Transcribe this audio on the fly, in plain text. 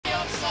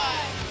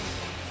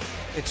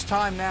It's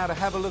time now to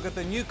have a look at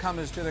the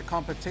newcomers to the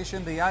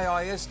competition, the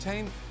AIS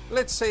team.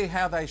 Let's see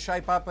how they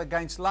shape up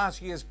against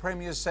last year's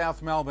premiers,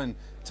 South Melbourne.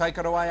 Take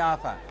it away,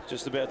 Arthur.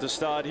 Just about to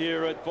start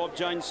here at Bob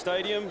Janes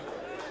Stadium.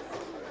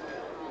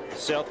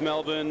 South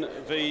Melbourne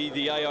v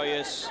the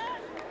AIS.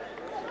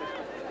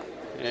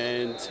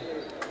 And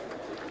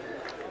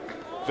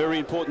very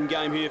important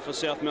game here for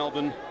South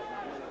Melbourne.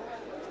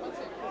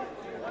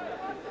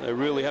 They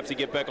really have to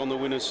get back on the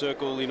winner's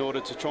circle in order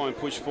to try and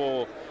push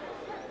for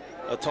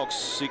a top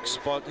 6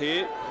 spot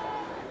here.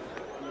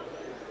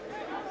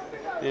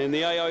 And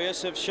the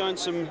AIS have shown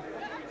some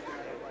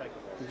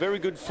very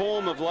good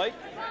form of late.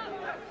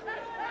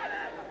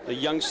 The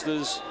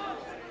youngsters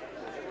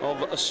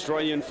of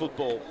Australian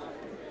football.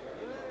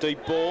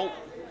 Deep ball,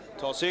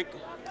 Tosic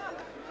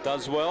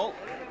does well.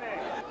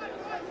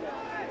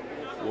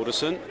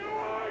 Waterson,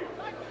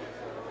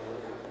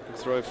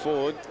 throw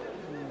forward.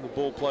 The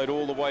ball played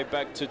all the way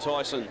back to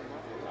Tyson.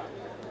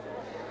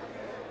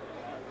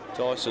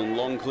 Tyson,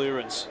 long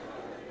clearance.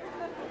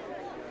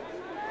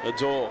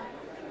 Adore.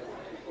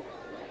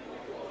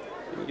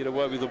 Get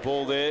away with the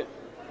ball there.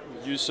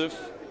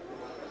 Yusuf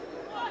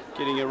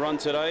getting a run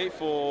today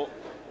for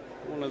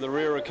one of the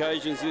rare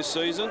occasions this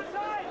season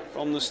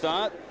from the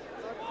start.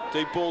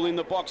 Deep ball in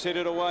the box,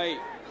 headed away.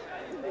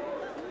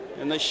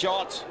 And the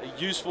shot,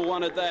 a useful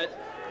one at that.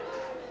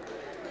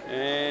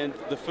 And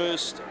the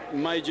first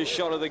major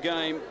shot of the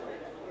game,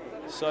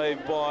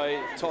 saved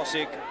by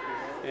Tosic.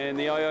 And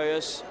the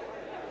AIS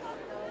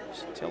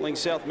telling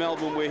South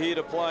Melbourne we're here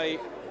to play.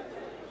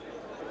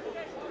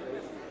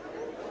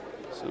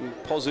 Some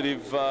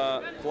positive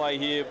play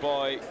here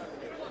by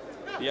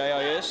the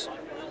AIS.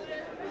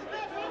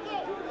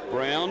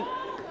 Brown,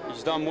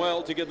 he's done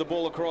well to get the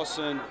ball across,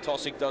 and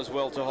Tosic does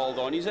well to hold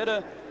on. He's had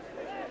a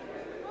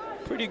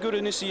pretty good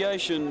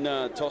initiation,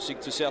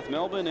 Tosic, to South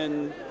Melbourne,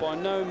 and by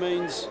no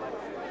means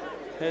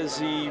has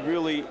he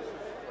really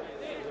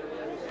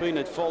been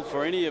at fault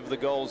for any of the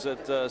goals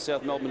that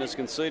South Melbourne has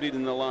conceded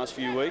in the last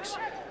few weeks.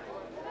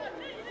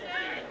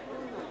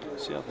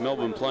 South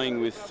Melbourne playing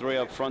with 3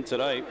 up front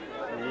today.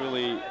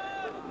 Really,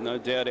 no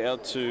doubt,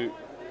 out to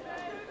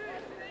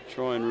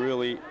try and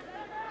really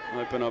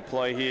open up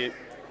play here.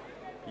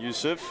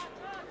 Yusuf,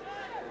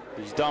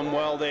 he's done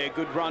well there.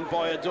 Good run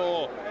by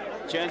Adore.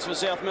 Chance for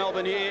South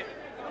Melbourne here.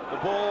 The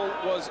ball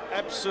was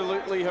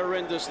absolutely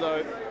horrendous,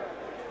 though.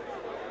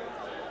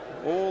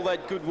 All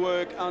that good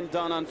work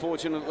undone,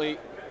 unfortunately.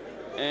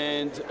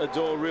 And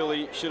Adore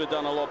really should have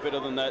done a lot better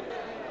than that.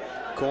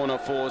 Corner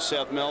for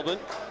South Melbourne.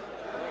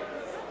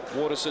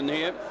 Waterson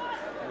here.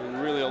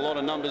 And really a lot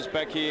of numbers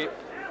back here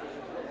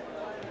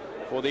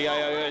for the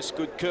AIS.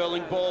 Good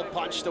curling ball,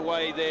 punched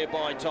away there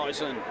by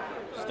Tyson.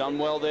 He's done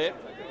well there.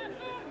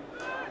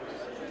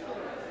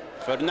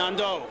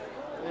 Fernando,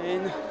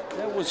 and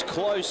that was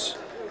close,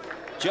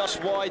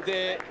 just wide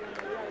there.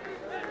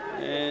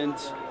 And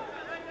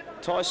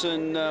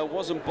Tyson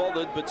wasn't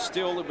bothered, but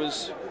still it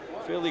was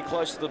fairly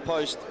close to the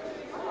post.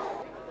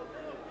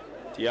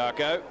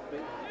 Diaco,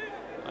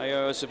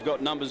 AIS have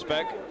got numbers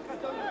back.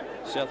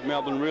 South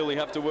Melbourne really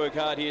have to work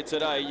hard here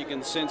today. You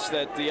can sense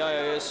that the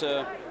AIS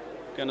are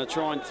going to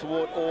try and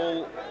thwart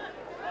all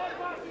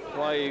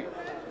play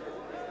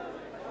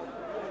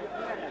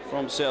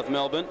from South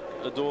Melbourne.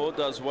 Adore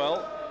does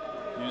well.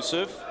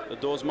 Yusuf,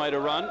 Adore's made a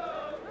run,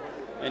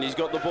 and he's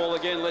got the ball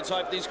again. Let's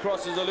hope this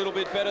cross is a little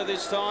bit better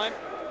this time.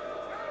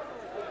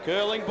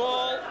 Curling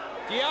ball,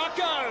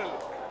 Diaco,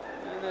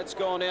 and that's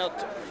gone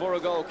out for a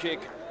goal kick.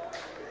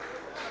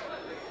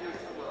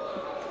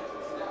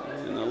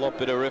 And a lot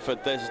better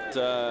effort,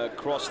 that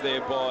cross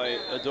there by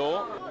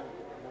Adore.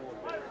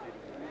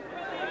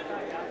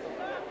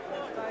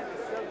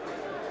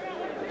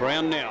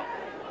 Brown now.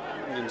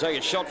 You can take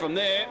a shot from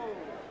there.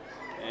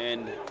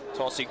 And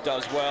Tosic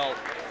does well.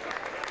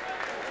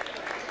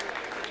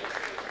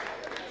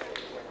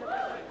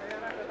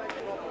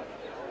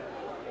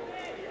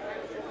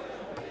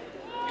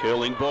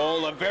 Curling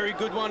ball, a very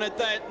good one at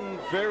that, and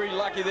very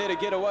lucky there to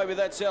get away with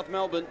that, South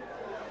Melbourne.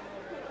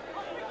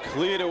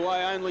 Cleared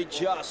away only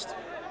just.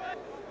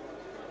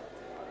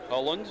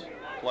 Holland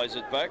plays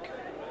it back.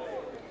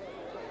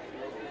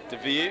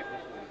 Devere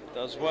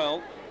does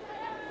well.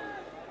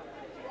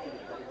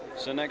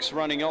 Cernak's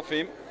running off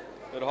him,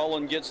 but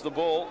Holland gets the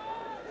ball.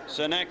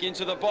 Cernak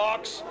into the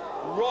box,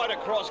 right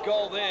across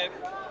goal there.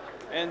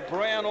 And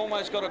Brown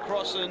almost got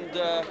across, and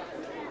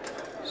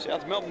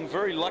South Melbourne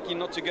very lucky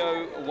not to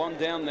go one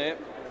down there.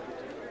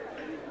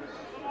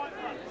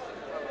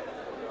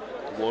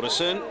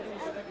 Waterson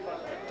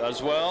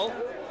does well.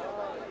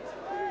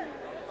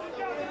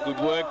 Good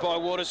work by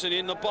Waterson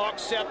in the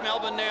box. South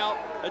Melbourne now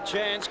a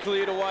chance,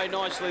 cleared away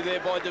nicely there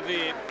by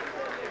Devere.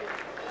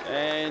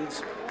 And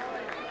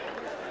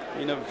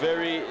in a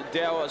very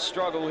dour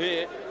struggle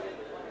here.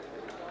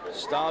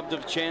 Starved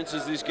of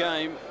chances this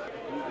game.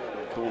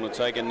 Corner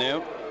taken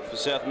now for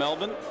South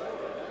Melbourne.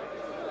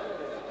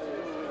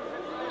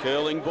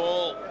 Curling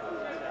ball.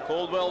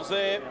 Caldwell's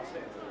there.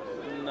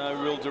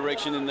 No real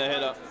direction in the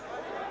header.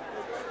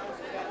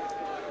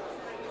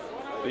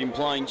 Been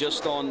playing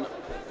just on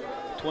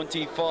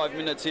 25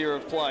 minutes here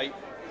of play.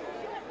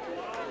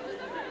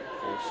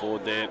 All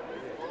forward there.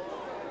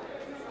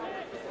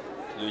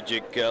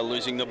 Lujic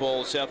losing the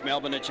ball. South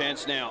Melbourne a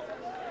chance now.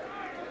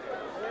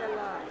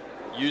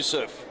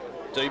 Yusuf,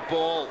 deep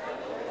ball.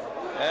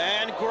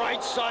 And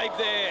great save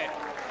there.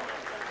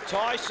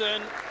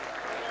 Tyson.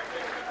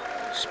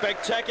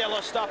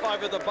 Spectacular stuff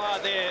over the bar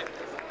there.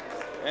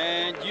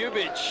 And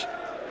Djulbic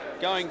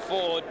going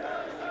forward.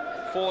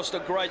 Forced a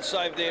great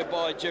save there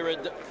by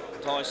Jerrad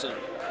Tyson.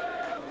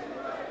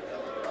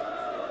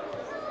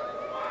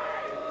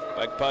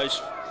 Back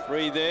post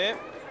free there.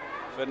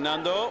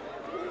 Fernando.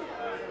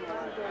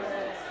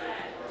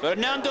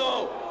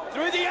 Fernando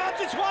through the arms,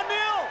 it's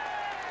 1-0.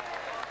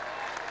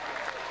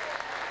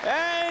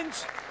 And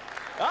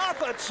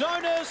Arthur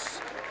Tsonis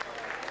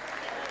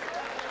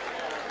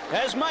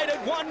has made it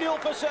 1-0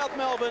 for South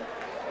Melbourne.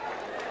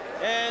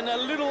 And a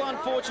little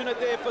unfortunate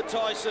there for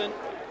Tyson.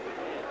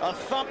 A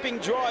thumping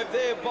drive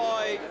there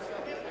by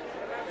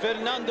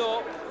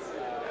Fernando.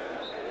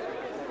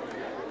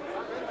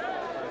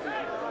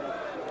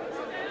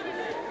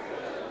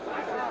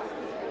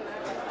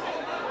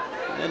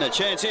 And a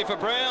chance here for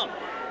Brown.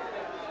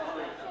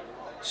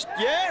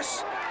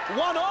 Yes,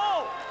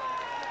 1-0.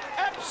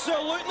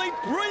 Absolutely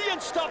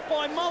brilliant stuff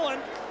by Mullen.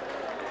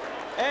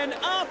 And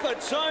Arthur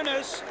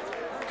Tsonis,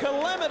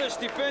 calamitous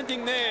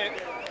defending there,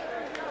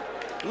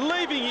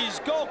 leaving his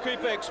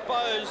goalkeeper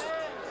exposed.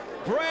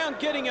 Brown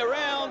getting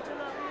around,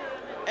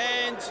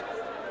 and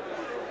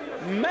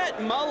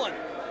Matt Mullen,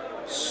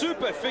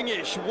 super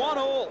finish,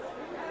 1-1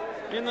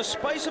 in the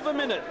space of a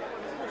minute.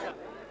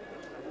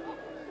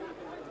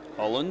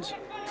 Holland.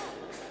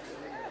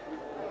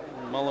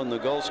 Mullen the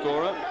goal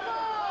scorer.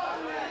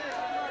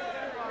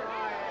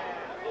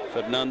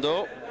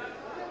 Fernando.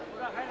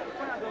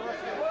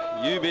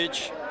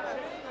 Djulbic.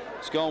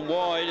 It's gone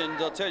wide, and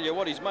I'll tell you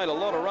what, he's made a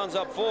lot of runs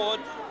up forward.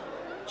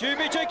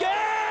 Djulbic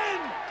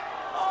again!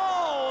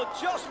 Oh,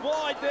 just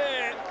wide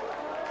there.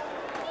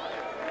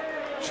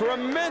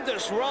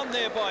 Tremendous run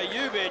there by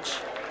Djulbic.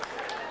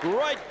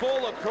 Great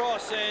ball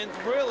across, and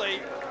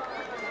really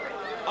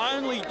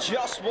only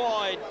just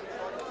wide.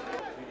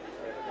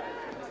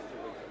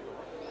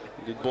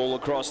 Good ball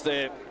across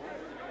there.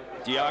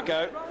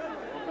 Diaco.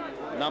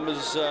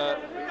 Numbers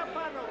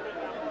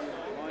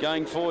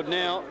going forward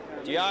now.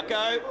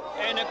 Diaco,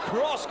 and a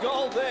cross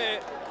goal there.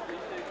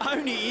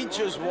 Only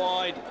inches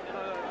wide.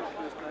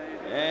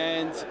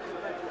 And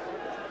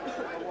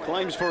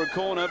claims for a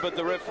corner, but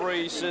the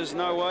referee says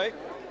no way.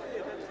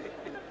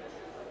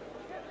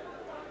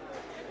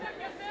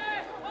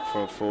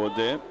 For forward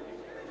there.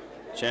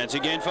 Chance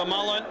again for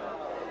Mullen.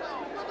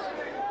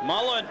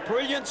 Mullen,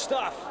 brilliant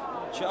stuff.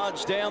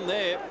 Charge down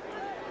there.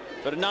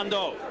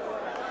 Fernando.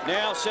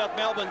 Now South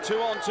Melbourne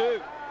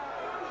 2-on-2.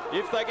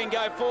 If they can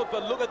go forward,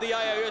 but look at the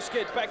AIS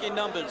get back in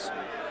numbers.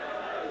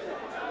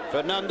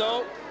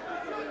 Fernando.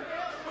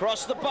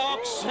 Cross the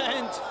box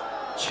and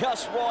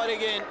just wide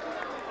again.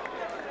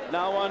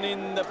 No one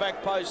in the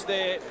back post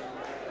there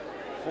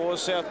for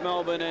South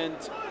Melbourne, and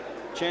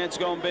chance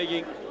gone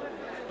begging.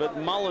 But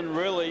Mullen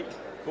really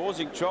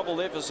causing trouble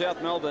there for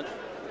South Melbourne.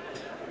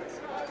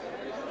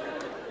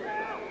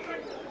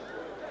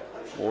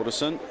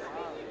 Waterson.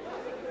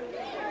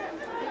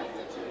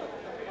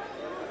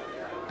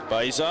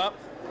 Beza.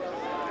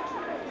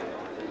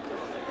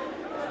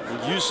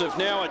 Yusuf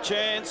now a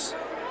chance.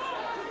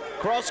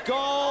 Cross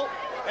goal,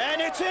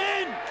 and it's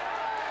in!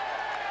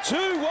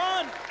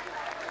 2-1.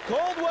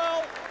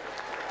 Caldwell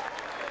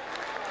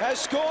has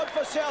scored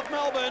for South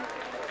Melbourne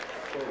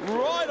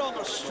right on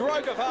the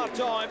stroke of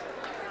half-time.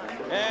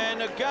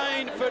 And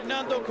again,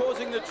 Fernando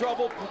causing the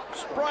trouble,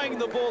 spraying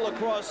the ball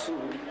across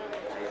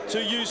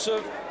to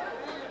Yusuf.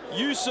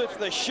 Yusuf,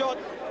 the shot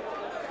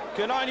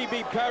can only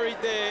be parried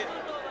there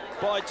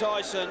by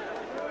Tyson.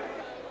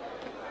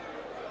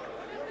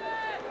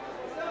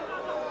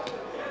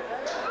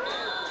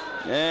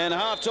 And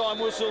half-time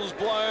whistle's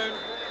blown.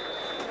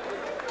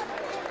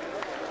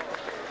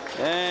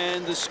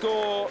 And the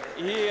score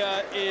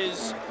here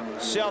is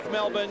South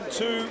Melbourne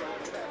 2,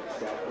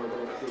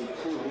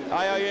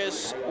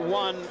 AIS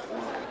 1.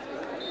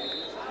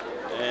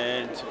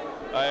 And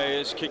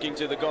AIS kicking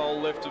to the goal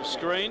left of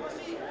screen.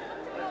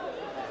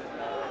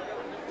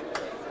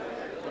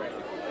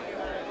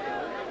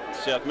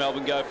 South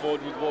Melbourne go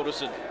forward with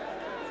Waterson.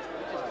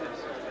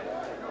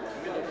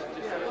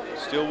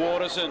 Still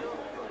Waterson.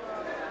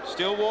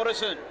 Still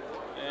Waterson.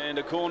 And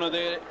a corner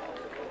there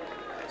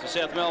to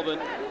South Melbourne.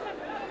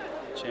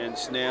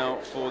 Chance now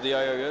for the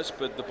AIS,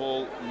 but the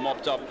ball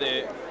mopped up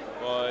there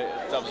by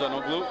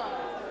Tabzanoglu,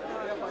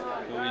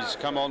 who's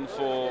come on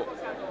for,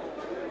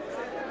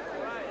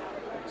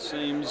 it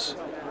seems,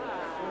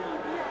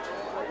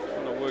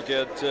 trying to work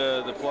out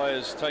the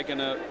players taken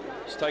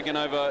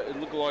over. It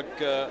looked like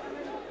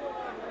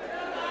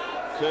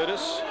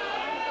Curtis.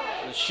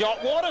 The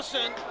shot,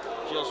 Waterson,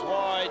 just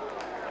wide.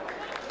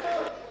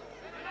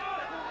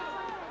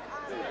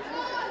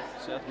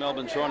 South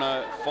Melbourne trying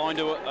to find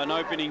an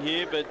opening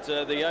here, but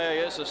the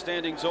AIS are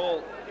standing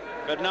tall.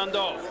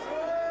 Fernando.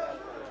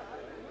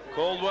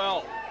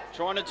 Caldwell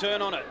trying to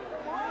turn on it.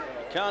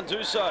 can't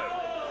do so.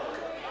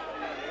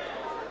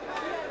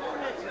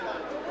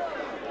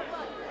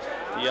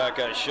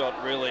 Diaco's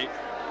shot really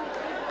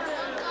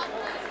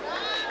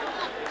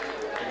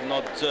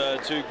not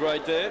too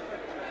great there.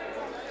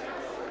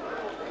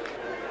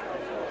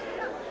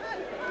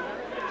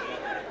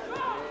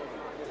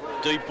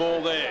 Deep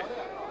ball there.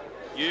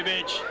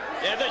 Jurman.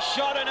 Yeah, the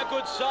shot and a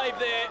good save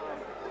there.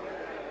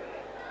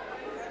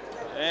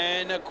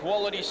 And a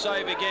quality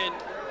save again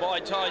by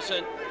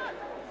Tyson.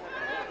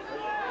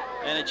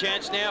 And a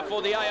chance now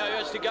for the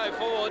AIS to go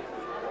forward.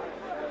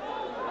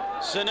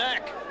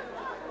 Cernak.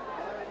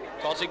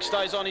 Tosic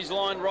stays on his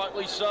line,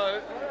 rightly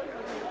so.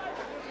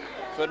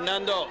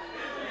 Fernando.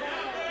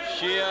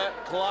 Sheer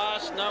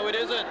class. No, it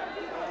isn't.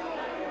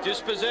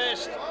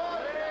 Dispossessed.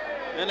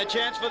 And a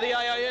chance for the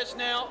AIS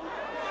now.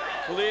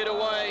 Cleared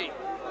away.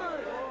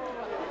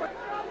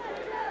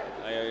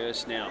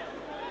 AIS now.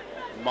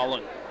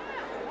 Mullen.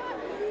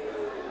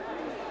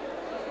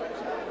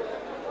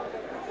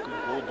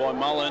 Good ball by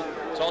Mullen.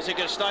 Tosic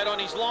has stayed on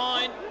his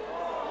line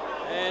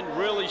and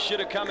really should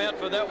have come out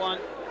for that one.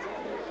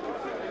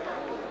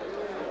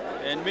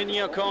 And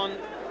Minniecon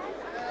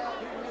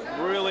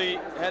really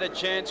had a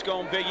chance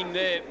going begging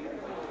there.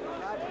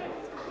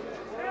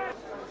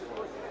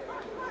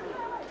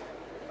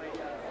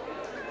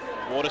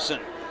 Waterson.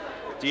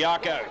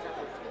 Diaco.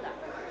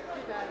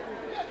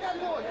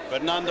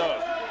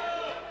 Fernando.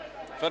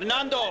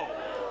 Fernando.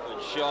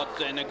 Good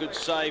shot and a good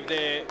save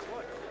there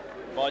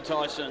by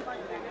Tyson.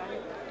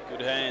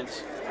 Good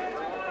hands.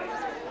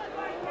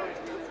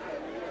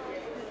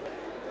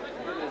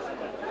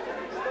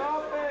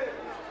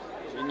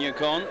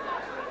 Minniecon.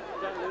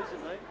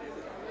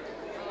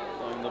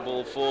 Throwing the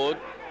ball forward.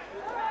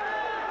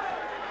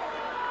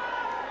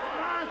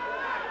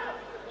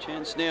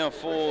 Chance now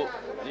for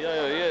the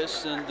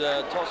AIS, and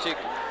Tosic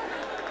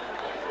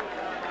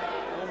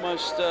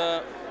almost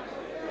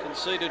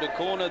conceded a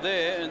corner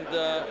there, and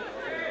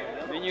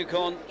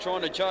Minniecon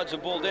trying to charge the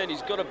ball down.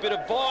 He's got a bit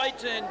of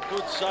bite, and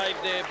good save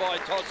there by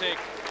Tosic.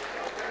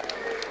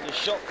 The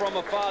shot from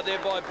afar there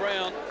by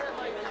Brown,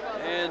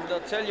 and I'll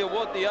tell you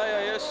what, the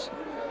AIS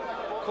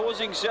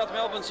causing South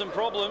Melbourne some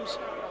problems.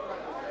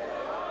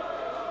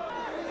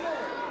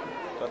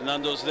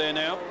 Fernando's there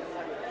now.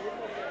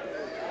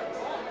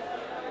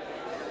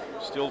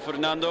 Still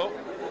Fernando.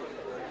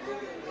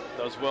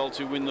 Does well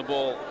to win the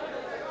ball.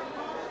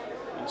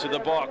 Into the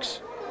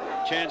box.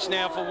 Chance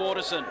now for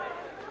Waterson.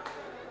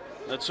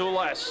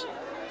 Natsulas.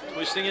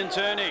 Twisting and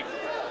turning.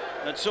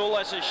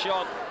 Natsulas'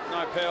 shot.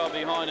 No power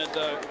behind it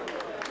though.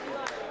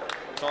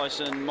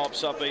 Tyson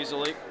mops up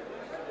easily.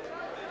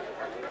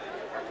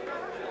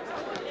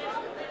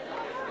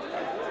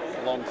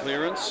 Long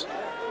clearance.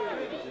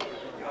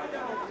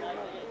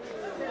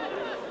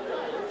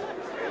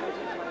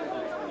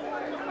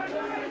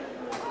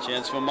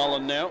 Chance for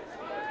Mullen now.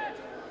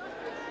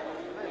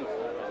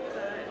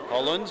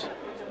 Holland.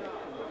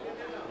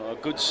 Oh,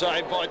 good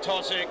save by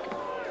Tosic.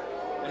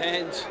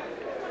 And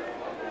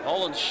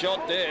Holland's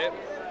shot there.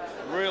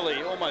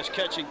 Really almost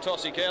catching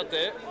Tosic out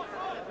there.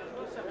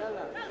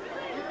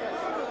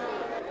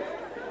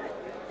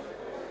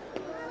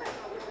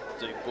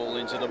 Deep ball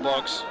into the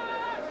box.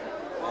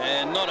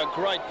 And not a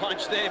great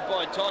punch there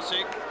by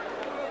Tosic.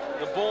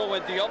 The ball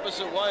went the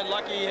opposite way.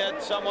 Lucky he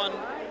had someone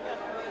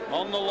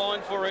on the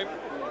line for him.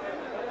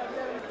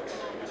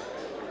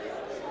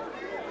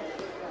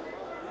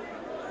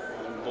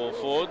 Ball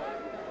forward.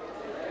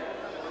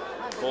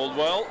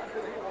 Caldwell.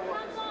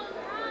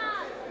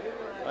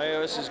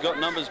 AIS has got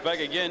numbers back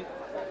again.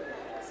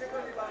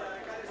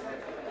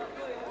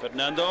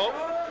 Fernando.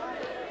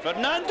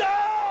 Fernando!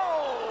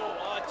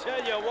 I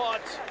tell you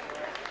what.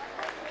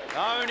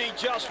 Only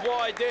just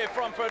wide there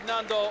from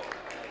Fernando.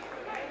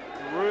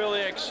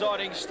 Really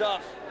exciting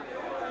stuff.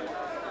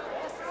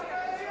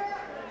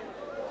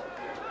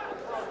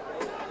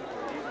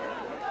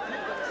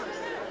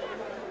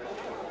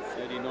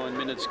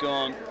 Minutes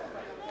gone.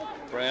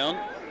 Brown.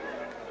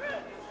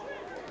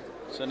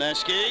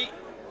 Sunashy.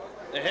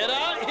 The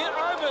header hit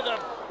over the,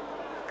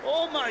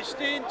 almost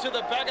into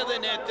the back of the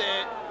net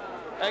there.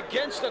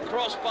 Against the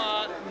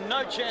crossbar.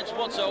 No chance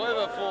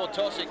whatsoever for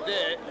Tosic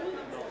there.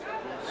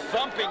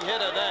 Thumping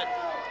header that.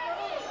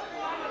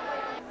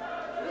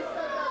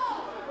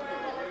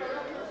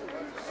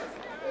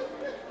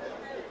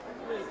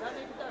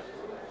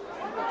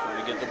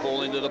 Trying to get the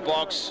ball into the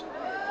box.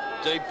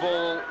 Deep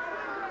ball.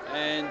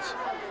 And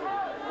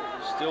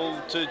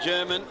still to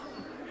Jurman.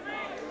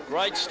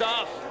 Great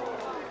stuff.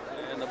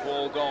 And the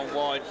ball gone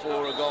wide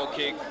for a goal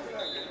kick.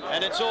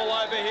 And it's all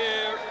over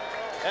here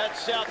at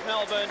South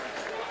Melbourne.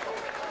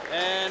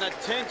 And a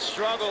tense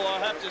struggle, I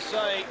have to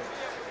say,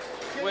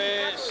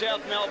 where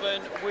South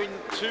Melbourne win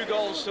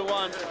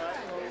 2-1.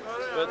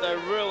 But they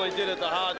really did it the hard